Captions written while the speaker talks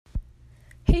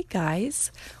Hey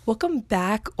guys, welcome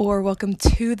back or welcome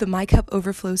to the My Cup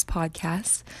Overflows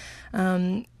podcast.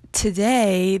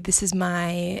 Today, this is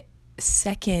my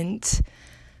second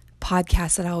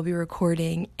podcast that I will be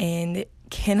recording, and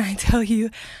can I tell you,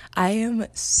 I am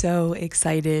so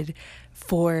excited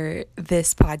for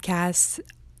this podcast.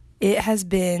 It has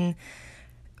been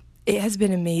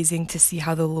amazing to see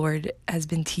how the Lord has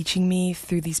been teaching me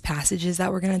through these passages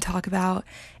that we're going to talk about,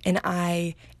 and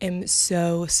I am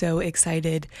so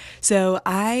excited. So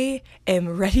I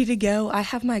am ready to go. I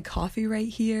have my coffee right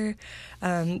here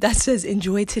that says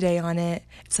 "Enjoy Today" on it.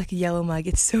 It's like a yellow mug.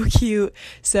 It's so cute.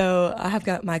 So I have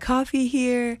got my coffee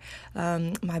here,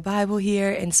 my Bible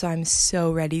here, and so I'm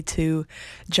so ready to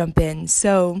jump in.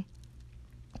 So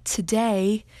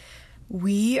today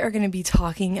we are going to be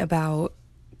talking about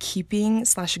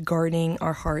keeping/guarding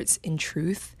our hearts in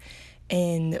truth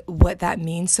and what that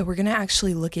means. So we're going to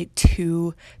actually look at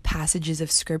two passages of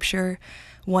scripture.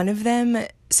 One of them,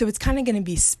 so it's kind of going to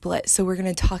be split. So we're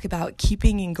going to talk about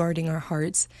keeping and guarding our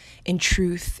hearts in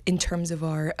truth in terms of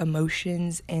our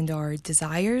emotions and our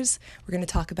desires. We're going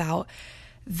to talk about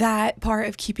that part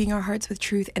of keeping our hearts with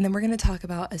truth. And then we're going to talk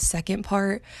about a second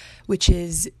part, which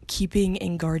is keeping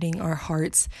and guarding our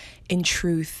hearts in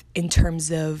truth in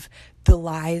terms of the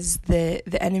lies that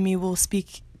the enemy will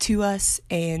speak to us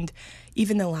and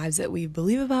even the lies that we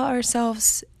believe about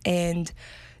ourselves, and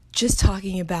just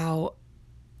talking about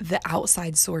the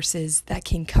outside sources that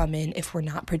can come in if we're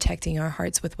not protecting our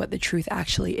hearts with what the truth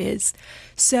actually is.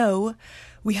 So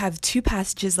we have two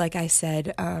passages, like I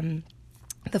said.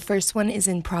 The first one is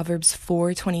in Proverbs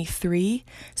 4:23.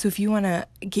 So if you want to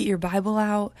get your Bible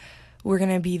out, we're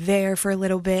going to be there for a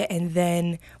little bit, and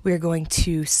then we're going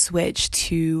to switch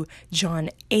to John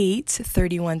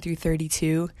 8:31 through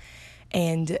 32,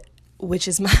 and which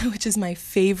is my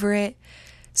favorite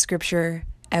scripture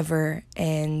ever,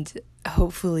 and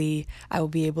hopefully I will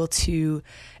be able to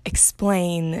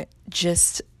explain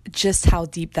just how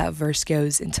deep that verse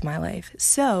goes into my life.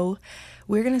 So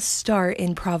we're going to start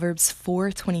in Proverbs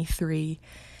 4:23.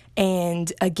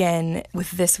 And again,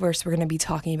 with this verse, we're going to be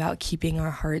talking about keeping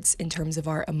our hearts in terms of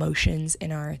our emotions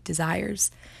and our desires.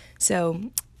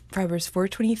 So Proverbs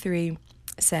 4:23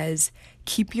 says,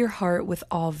 "Keep your heart with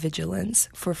all vigilance,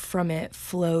 for from it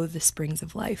flow the springs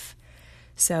of life."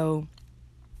 So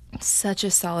such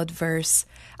a solid verse.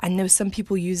 I know some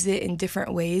people use it in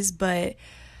different ways, but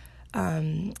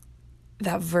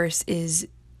that verse is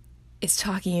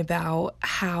talking about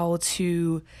how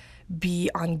to be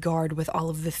on guard with all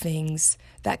of the things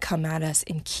that come at us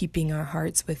and keeping our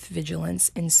hearts with vigilance.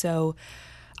 And so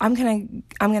I'm going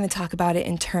to talk about it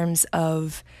in terms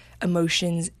of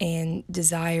emotions and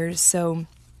desires. So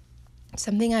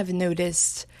something I've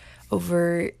noticed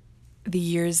over the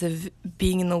years of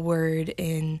being in the Word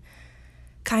and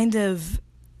kind of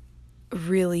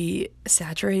really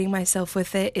saturating myself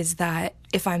with it is that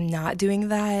if I'm not doing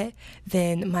that,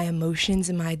 then my emotions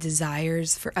and my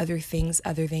desires for other things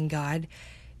other than God,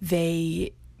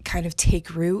 they kind of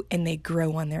take root and they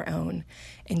grow on their own.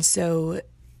 And so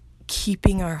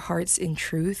keeping our hearts in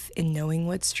truth and knowing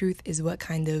what's truth is what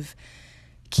kind of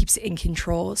keeps it in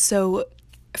control. So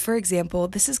for example,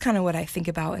 this is kind of what I think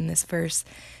about in this verse.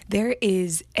 There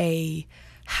is a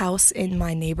house in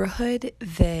my neighborhood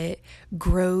that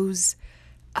grows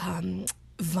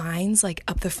vines like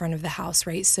up the front of the house,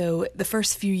 right? So the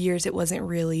first few years it wasn't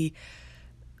really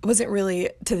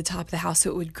to the top of the house, so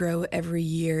it would grow every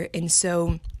year. And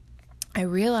so I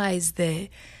realized that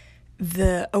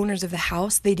the owners of the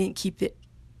house, they didn't keep it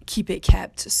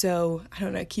kept. So I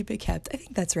don't know, keep it kept. I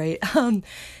think that's right.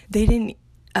 They didn't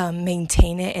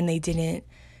maintain it, and they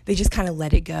just kind of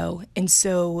let it go. And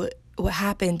so what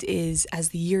happened is, as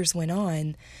the years went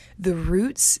on, the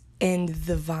roots and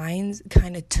the vines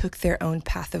kind of took their own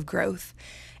path of growth.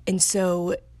 And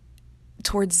so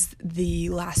towards the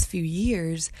last few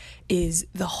years is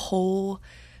the whole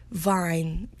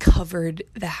vine covered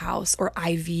the house, or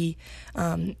ivy,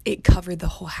 it covered the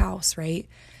whole house, right?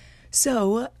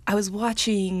 So I was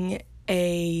watching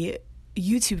a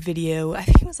YouTube video, I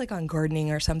think it was like on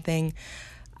gardening or something.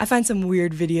 I find some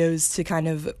weird videos to kind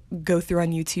of go through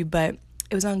on YouTube, but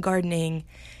it was on gardening.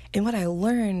 And what I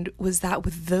learned was that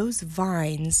with those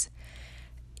vines,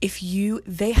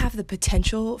 they have the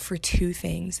potential for two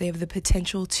things. They have the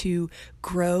potential to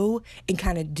grow and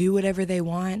kind of do whatever they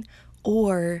want,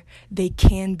 or they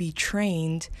can be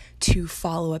trained to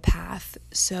follow a path.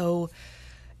 So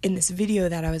in this video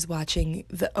that I was watching,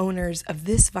 the owners of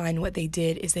this vine, what they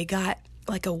did is they got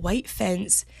like a white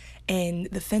fence, and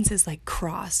the fence is like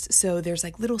crossed. So there's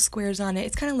like little squares on it.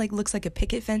 It's kind of like, looks like a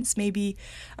picket fence maybe.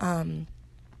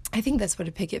 I think that's what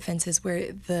a picket fence is,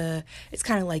 where it's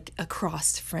kind of like a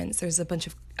crossed fence. There's a bunch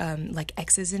of like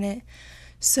X's in it.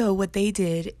 So what they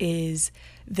did is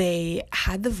they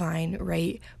had the vine,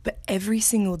 right? But every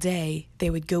single day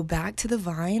they would go back to the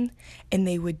vine and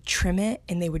they would trim it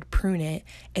and they would prune it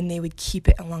and they would keep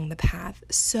it along the path.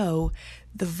 So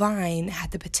the vine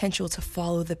had the potential to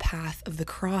follow the path of the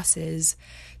crosses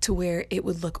to where it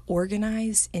would look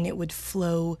organized and it would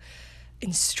flow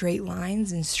in straight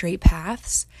lines and straight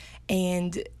paths.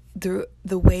 And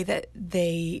the way that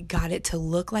they got it to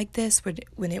look like this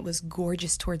when it was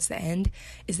gorgeous towards the end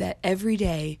is that every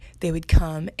day they would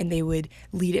come and they would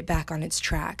lead it back on its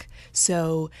track.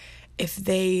 So if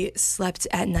they slept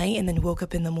at night and then woke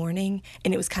up in the morning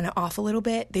and it was kind of off a little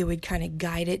bit, they would kind of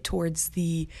guide it towards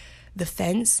the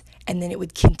fence, and then it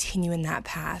would continue in that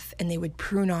path, and they would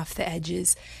prune off the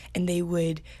edges and they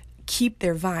would keep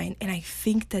their vine. And I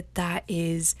think that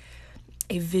is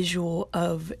a visual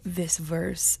of this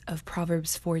verse of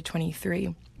Proverbs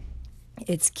 4:23.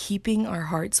 It's keeping our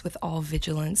hearts with all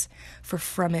vigilance, for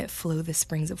from it flow the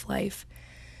springs of life.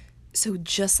 So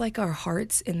just like our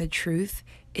hearts in the truth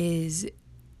is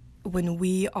when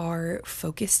we are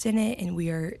focused in it and we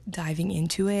are diving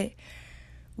into it,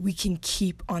 we can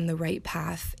keep on the right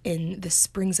path and the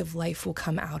springs of life will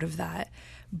come out of that.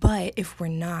 But if we're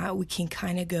not, we can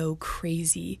kind of go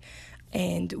crazy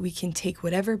and we can take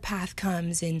whatever path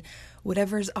comes and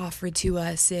whatever's offered to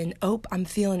us and, I'm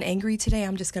feeling angry today,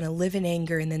 I'm just going to live in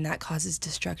anger, and then that causes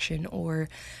destruction. Or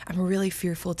I'm really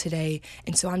fearful today,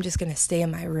 and so I'm just going to stay in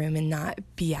my room and not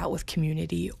be out with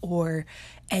community or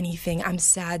anything. I'm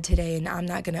sad today and I'm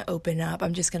not going to open up,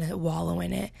 I'm just going to wallow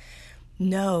in it.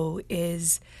 No,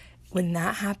 is when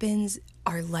that happens,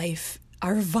 our life,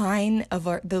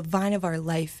 the vine of our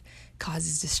life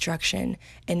causes destruction,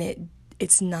 and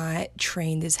it's not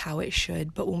trained as how it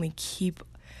should. But when we keep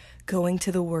going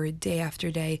to the Word day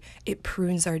after day, it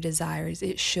prunes our desires.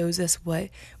 It shows us what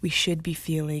we should be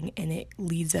feeling, and it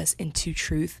leads us into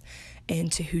truth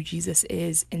and to who Jesus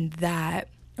is. And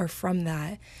from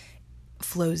that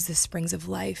flows the springs of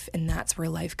life, and that's where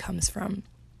life comes from.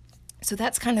 So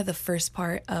that's kind of the first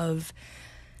part of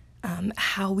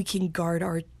how we can guard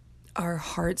our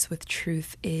hearts with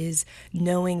truth, is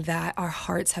knowing that our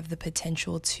hearts have the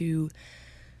potential to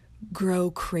grow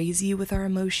crazy with our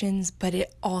emotions, but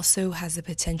it also has the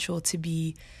potential to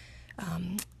be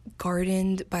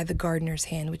gardened by the gardener's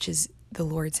hand, which is the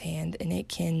Lord's hand. And it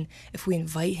can, if we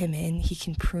invite him in, he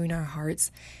can prune our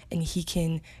hearts and he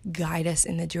can guide us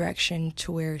in the direction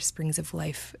to where springs of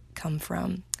life come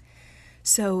from.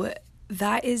 So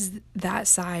that is that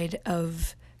side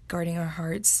of guarding our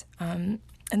hearts.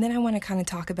 And then I want to kind of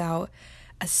talk about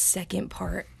a second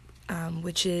part,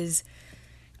 which is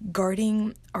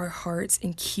guarding our hearts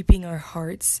and keeping our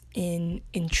hearts in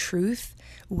truth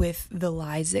with the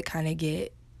lies that kind of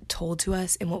get told to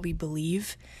us and what we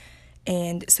believe.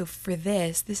 And so for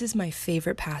this is my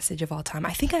favorite passage of all time.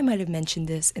 I think I might have mentioned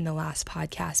this in the last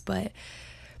podcast, but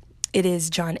it is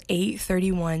John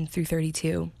 8:31 through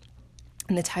 32.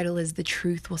 And the title is "The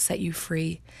Truth Will Set You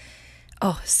Free."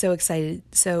 Oh, so excited.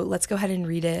 So let's go ahead and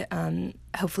read it.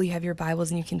 Hopefully you have your Bibles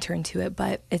and you can turn to it.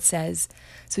 But it says,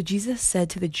 "So Jesus said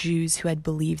to the Jews who had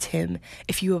believed him,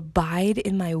 'If you abide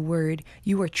in my word,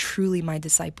 you are truly my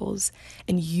disciples,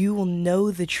 and you will know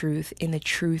the truth, and the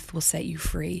truth will set you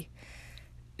free.'"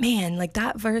 Man, like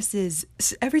that verse is,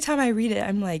 every time I read it,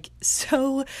 I'm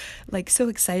so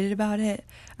excited about it.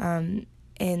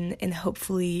 And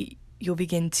hopefully you'll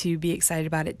begin to be excited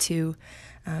about it too,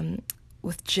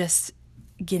 with just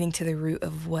getting to the root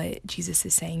of what Jesus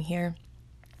is saying here.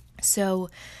 So,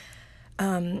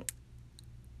 in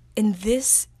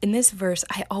this verse,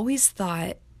 I always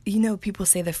thought, people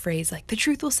say the phrase the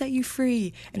truth will set you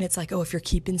free. And it's if you're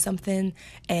keeping something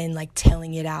and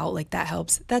telling it out, that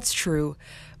helps. That's true.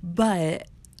 But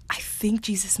I think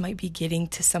Jesus might be getting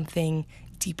to something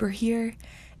deeper here.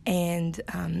 And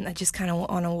I just kind of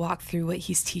want to walk through what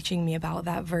he's teaching me about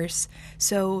that verse.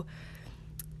 So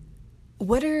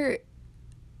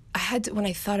when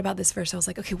I thought about this verse, I was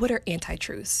okay, what are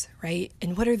anti-truths, right?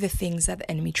 And what are the things that the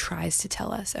enemy tries to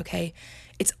tell us, okay?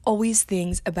 It's always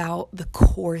things about the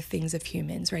core things of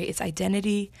humans, right? It's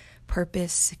identity,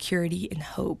 purpose, security, and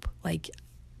hope.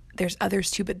 There's others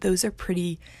too, but those are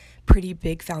pretty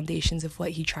big foundations of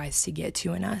what he tries to get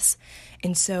to in us.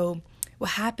 And so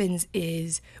what happens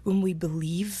is when we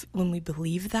believe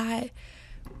that,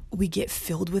 we get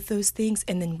filled with those things,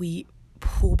 and then we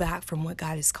pull back from what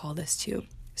God has called us to.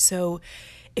 So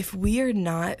if we are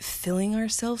not filling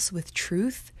ourselves with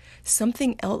truth,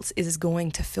 something else is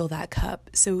going to fill that cup.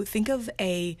 So think of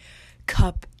a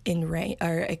cup in rain,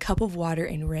 or a cup of water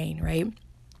in rain, right?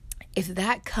 if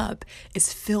that cup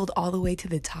is filled all the way to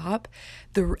the top,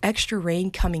 the extra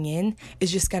rain coming in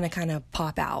is just going to kind of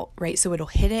pop out, right? So it'll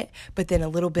hit it, but then a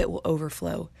little bit will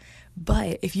overflow.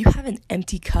 But if you have an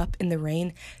empty cup in the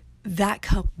rain, that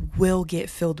cup will get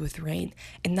filled with rain.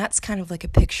 And that's kind of like a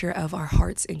picture of our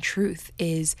hearts in truth,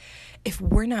 is if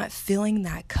we're not filling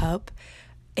that cup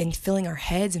and filling our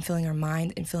heads and filling our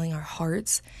mind and filling our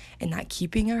hearts and not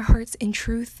keeping our hearts in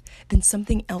truth, then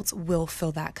something else will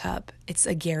fill that cup. It's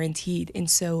a guaranteed.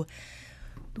 And so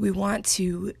we want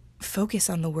to focus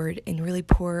on the word and really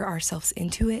pour ourselves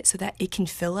into it so that it can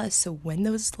fill us. So when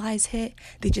those lies hit,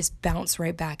 they just bounce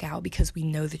right back out because we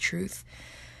know the truth.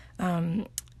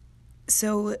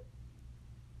 So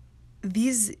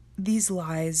these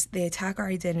lies, they attack our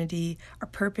identity, our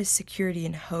purpose, security,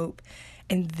 and hope.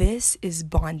 And this is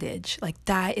bondage. Like,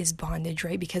 that is bondage,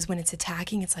 right? Because when it's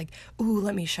attacking, it's like, ooh,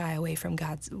 let me shy away from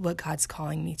what God's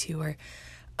calling me to, or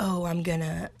oh, I'm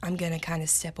gonna kind of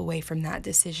step away from that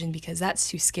decision because that's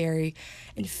too scary.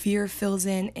 And fear fills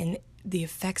in, and the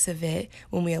effects of it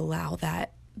when we allow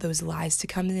those lies to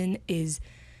come in is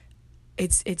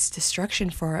it's destruction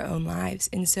for our own lives.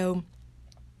 And so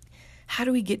how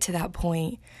do we get to that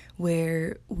point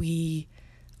where we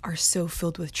are so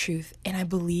filled with truth? And I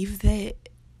believe that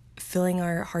filling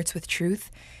our hearts with truth,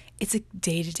 it's a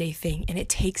day-to-day thing, and it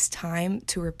takes time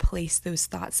to replace those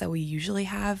thoughts that we usually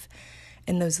have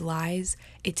and those lies.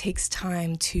 It takes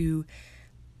time to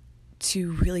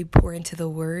really pour into the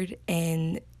word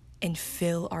and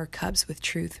fill our cups with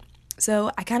truth.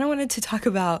 So I kind of wanted to talk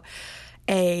about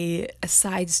a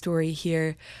side story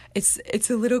here. It's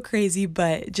a little crazy,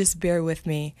 but just bear with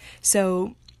me.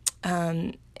 So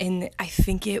and I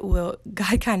think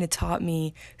God kind of taught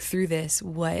me through this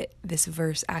what this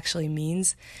verse actually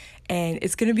means, and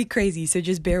it's going to be crazy, so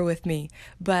just bear with me.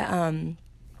 But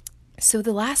so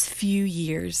the last few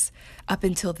years, up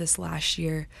until this last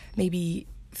year, maybe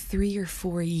 3 or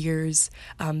 4 years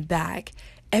back,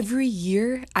 every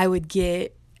year I would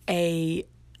get an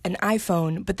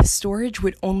iPhone, but the storage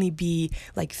would only be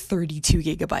like 32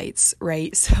 gigabytes,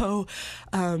 right? So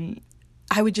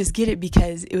I would just get it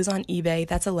because it was on eBay.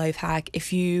 That's a life hack.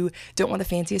 If you don't want the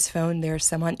fanciest phone, there's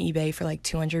some on eBay for like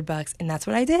 $200, and that's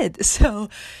what I did. So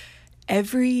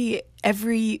every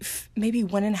maybe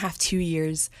 1.5, 2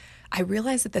 years, I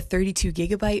realized that the 32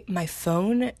 gigabyte, my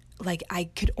phone, like I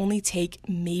could only take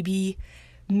maybe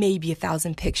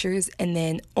 1,000 pictures and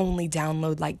then only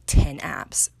download like 10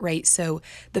 apps, right? So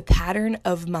the pattern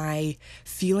of my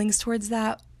feelings towards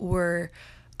that were,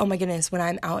 oh my goodness, when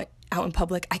I'm out in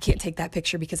public, I can't take that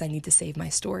picture because I need to save my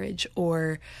storage.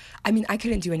 Or, I mean, I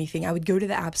couldn't do anything. I would go to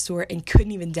the app store and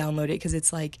couldn't even download it because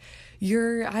it's like,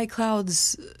 your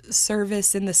iCloud's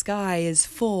service in the sky is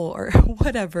full or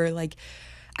whatever. Like,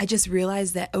 I just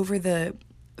realized that over the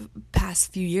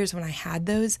past few years when I had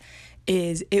those,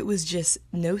 it was just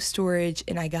no storage,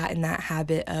 and I got in that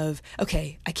habit of,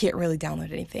 okay, I can't really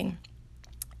download anything.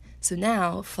 So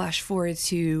now, flash forward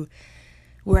to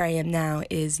where I am now,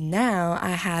 I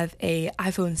have a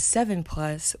iPhone 7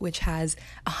 Plus, which has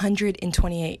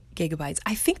 128 gigabytes.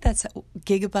 I think that's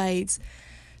gigabytes,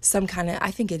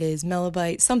 I think it is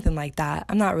megabytes, something like that.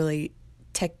 I'm not really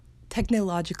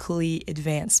technologically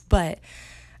advanced, but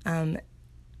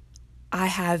I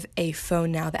have a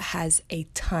phone now that has a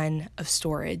ton of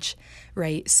storage,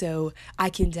 right? So I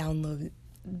can download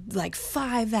like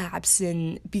 5 apps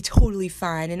and be totally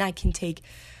fine, and I can take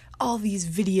all these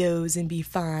videos and be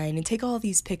fine, and take all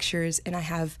these pictures, and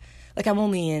I'm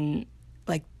only in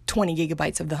like 20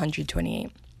 gigabytes of the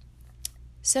 128.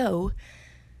 So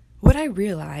what I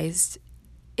realized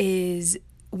is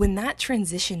when that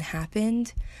transition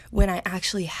happened, when I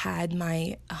actually had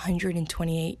my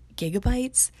 128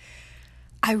 gigabytes,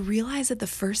 I realized that the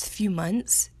first few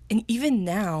months, and even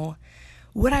now,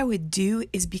 what I would do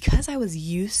is, because I was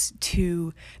used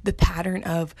to the pattern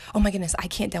of, oh my goodness, I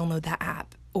can't download that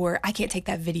app, or I can't take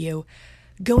that video,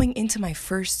 going into my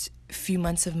first few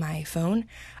months of my phone,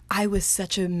 I was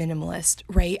such a minimalist,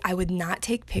 right? I would not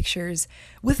take pictures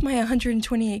with my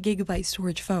 128 gigabyte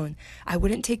storage phone. I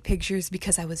wouldn't take pictures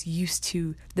because I was used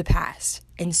to the past.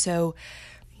 And so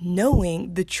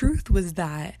knowing the truth was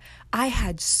that I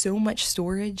had so much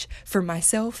storage for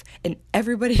myself and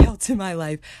everybody else in my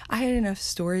life. I had enough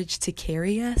storage to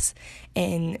carry us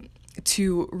and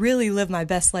to really live my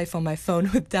best life on my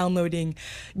phone with downloading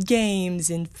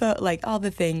games and like all the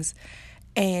things.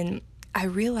 And I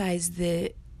realized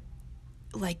that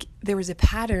like there was a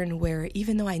pattern where,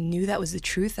 even though I knew that was the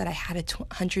truth, that I had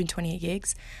 128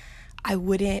 gigs, I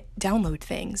wouldn't download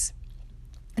things.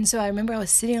 And so I remember I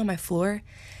was sitting on my floor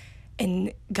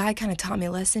And God kind of taught me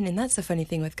a lesson, and that's the funny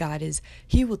thing with God is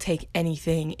he will take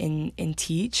anything and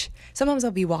teach. Sometimes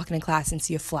I'll be walking in class and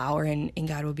see a flower, and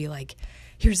God will be like,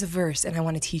 here's a verse, and I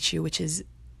want to teach you, which is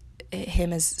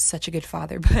him as such a good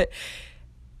father. But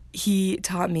he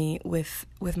taught me with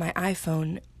my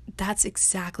iPhone, that's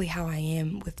exactly how I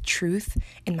am with truth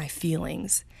and my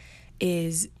feelings,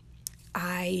 is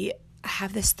I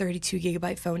have this 32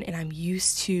 gigabyte phone, and I'm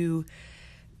used to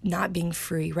not being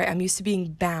free, right? I'm used to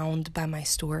being bound by my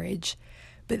storage.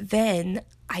 But then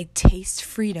I taste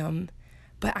freedom,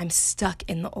 but I'm stuck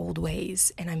in the old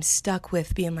ways, and I'm stuck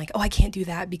with being like, oh, I can't do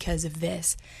that because of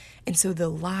this. And so the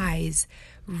lies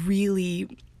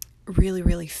really, really,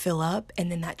 really fill up,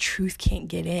 and then that truth can't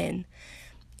get in.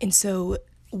 And so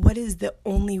what is the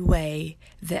only way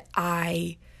that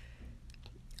I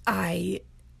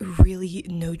really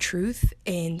know truth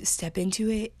and step into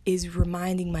it is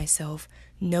reminding myself,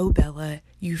 no, Bella,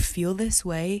 you feel this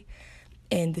way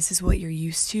and this is what you're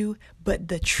used to, but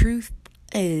the truth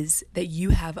is that you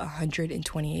have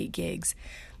 128 gigs.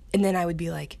 And then I would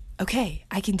be like, okay,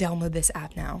 I can download this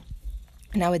app now.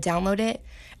 And I would download it,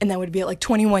 and that would be at like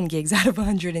 21 gigs out of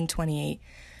 128.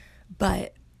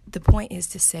 But the point is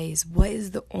to say is, what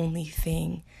is the only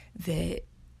thing that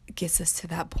gets us to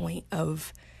that point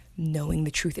of knowing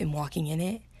the truth and walking in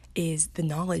it is the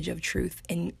knowledge of truth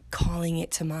and calling it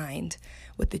to mind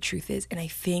what the truth is. And I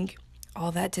think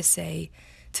all that to say,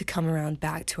 to come around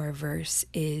back to our verse,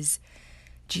 is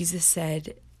Jesus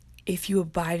said, if you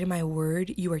abide in my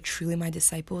word, you are truly my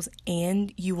disciples,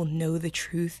 and you will know the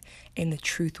truth, and the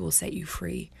truth will set you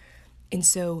free. And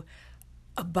so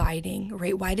abiding,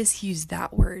 right? Why does he use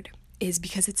that word? Is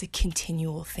because it's a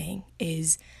continual thing,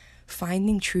 is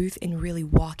finding truth and really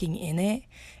walking in it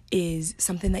is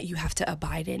something that you have to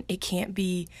abide in. It can't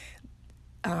be,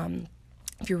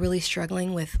 if you're really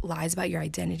struggling with lies about your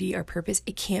identity or purpose,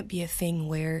 it can't be a thing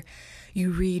where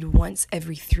you read once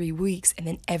every 3 weeks and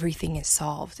then everything is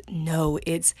solved. No,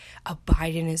 it's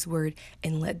abide in his word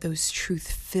and let those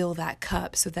truths fill that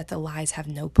cup so that the lies have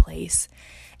no place.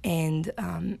 And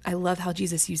I love how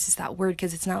Jesus uses that word,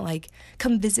 because it's not like,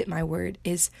 come visit my word,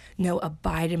 is no,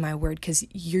 abide in my word, because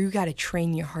you got to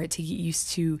train your heart to get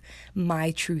used to my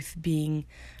truth being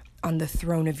on the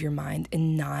throne of your mind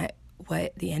and not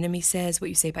what the enemy says,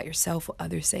 what you say about yourself, what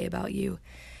others say about you.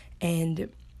 And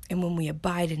when we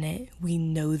abide in it, we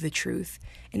know the truth.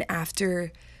 And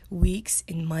after weeks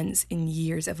and months and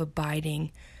years of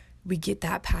abiding, we get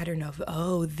that pattern of,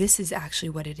 oh, this is actually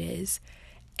what it is.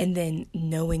 And then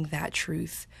knowing that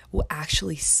truth will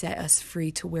actually set us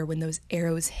free to where when those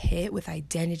arrows hit with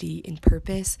identity and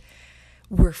purpose,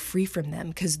 we're free from them,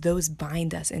 because those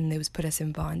bind us and those put us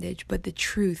in bondage. But the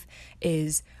truth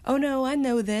is, oh no, I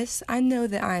know this. I know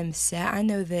that I'm set. I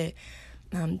know that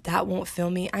that won't fill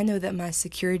me. I know that my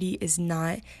security is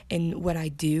not in what I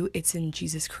do. It's in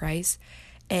Jesus Christ.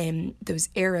 And those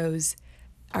arrows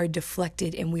are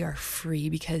deflected and we are free,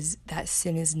 because that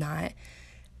sin is not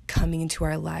coming into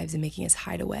our lives and making us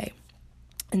hide away.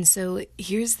 And so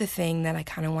here's the thing that I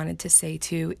kind of wanted to say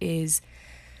too, is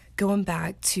going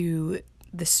back to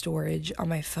the storage on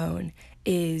my phone,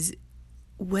 is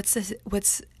what's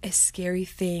a scary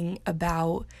thing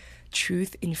about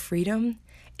truth and freedom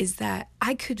is that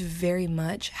I could very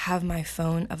much have my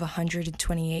phone of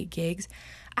 128 gigs.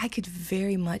 I could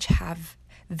very much have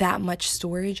that much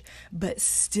storage, but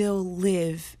still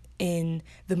live in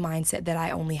the mindset that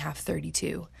I only have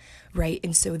 32, right?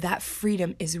 And so that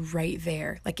freedom is right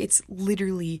there. Like, it's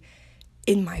literally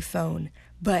in my phone,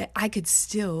 but I could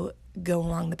still go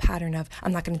along the pattern of,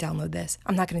 I'm not going to download this.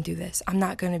 I'm not going to do this. I'm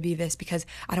not going to be this because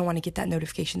I don't want to get that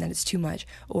notification that it's too much,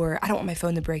 or I don't want my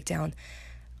phone to break down.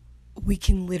 We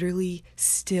can literally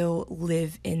still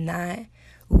live in that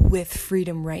with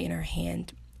freedom right in our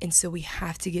hand. And so we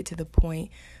have to get to the point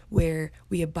where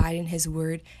we abide in his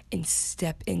word and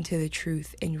step into the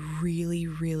truth and really,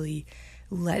 really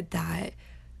let that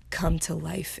come to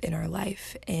life in our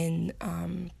life. And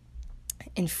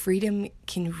freedom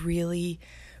can really,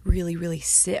 really, really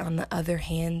sit on the other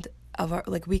hand of our,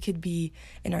 like, we could be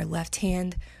in our left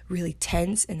hand really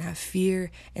tense and have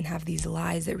fear and have these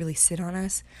lies that really sit on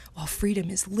us, while freedom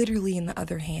is literally in the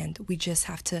other hand. We just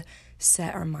have to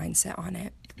set our mindset on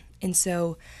it. And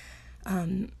so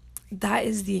that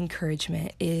is the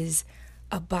encouragement, is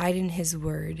abide in his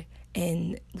word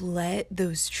and let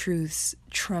those truths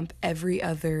trump every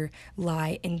other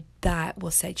lie, and that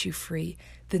will set you free.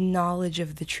 The knowledge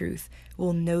of the truth,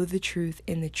 will know the truth,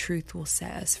 and the truth will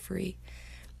set us free.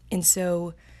 And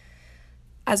so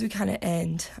as we kind of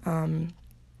end,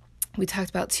 we talked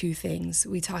about two things.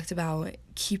 We talked about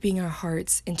keeping our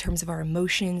hearts in terms of our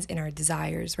emotions and our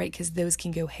desires, right? Because those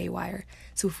can go haywire.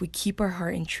 So if we keep our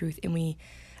heart in truth and we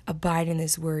abide in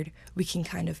His word, we can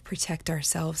kind of protect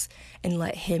ourselves and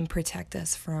let Him protect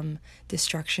us from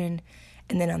destruction.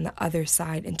 And then on the other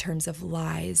side, in terms of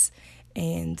lies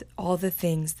and all the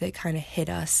things that kind of hit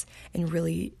us and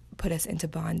really put us into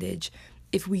bondage,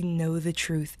 if we know the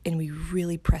truth and we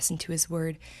really press into His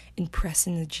word and press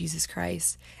into Jesus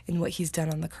Christ and what He's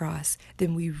done on the cross,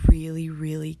 then we really,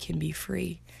 really can be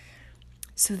free.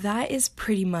 So that is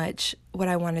pretty much what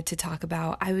I wanted to talk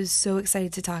about. I was so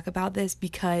excited to talk about this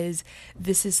because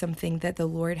this is something that the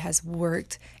Lord has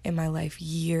worked in my life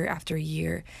year after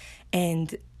year.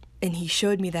 And He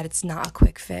showed me that it's not a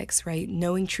quick fix, right?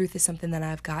 Knowing truth is something that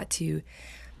I've got to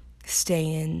stay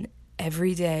in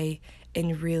every day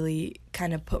and really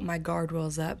kind of put my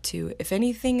guardrails up to. If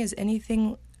anything is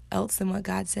anything else than what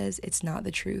God says, it's not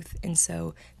the truth. And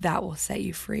so that will set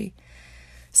you free.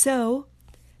 So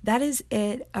that is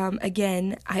it.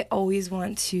 Again, I always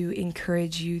want to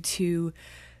encourage you to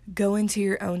go into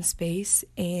your own space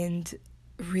and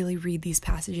really read these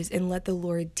passages and let the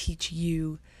Lord teach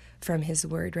you from His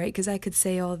word, right? Because I could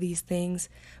say all these things,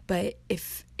 but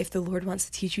if the Lord wants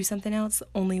to teach you something else, the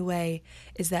only way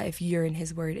is that if you're in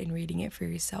His word and reading it for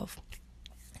yourself.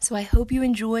 So I hope you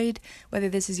enjoyed, whether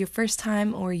this is your first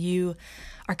time or you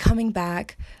are coming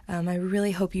back. I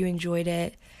really hope you enjoyed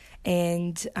it.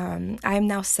 And I am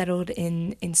now settled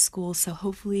in school, so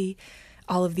hopefully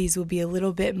all of these will be a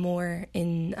little bit more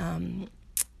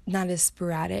not as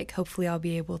sporadic. Hopefully I'll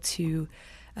be able to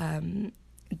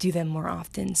do them more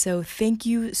often. So thank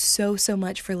you so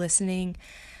much for listening.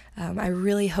 I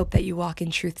really hope that you walk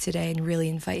in truth today and really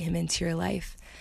invite Him into your life.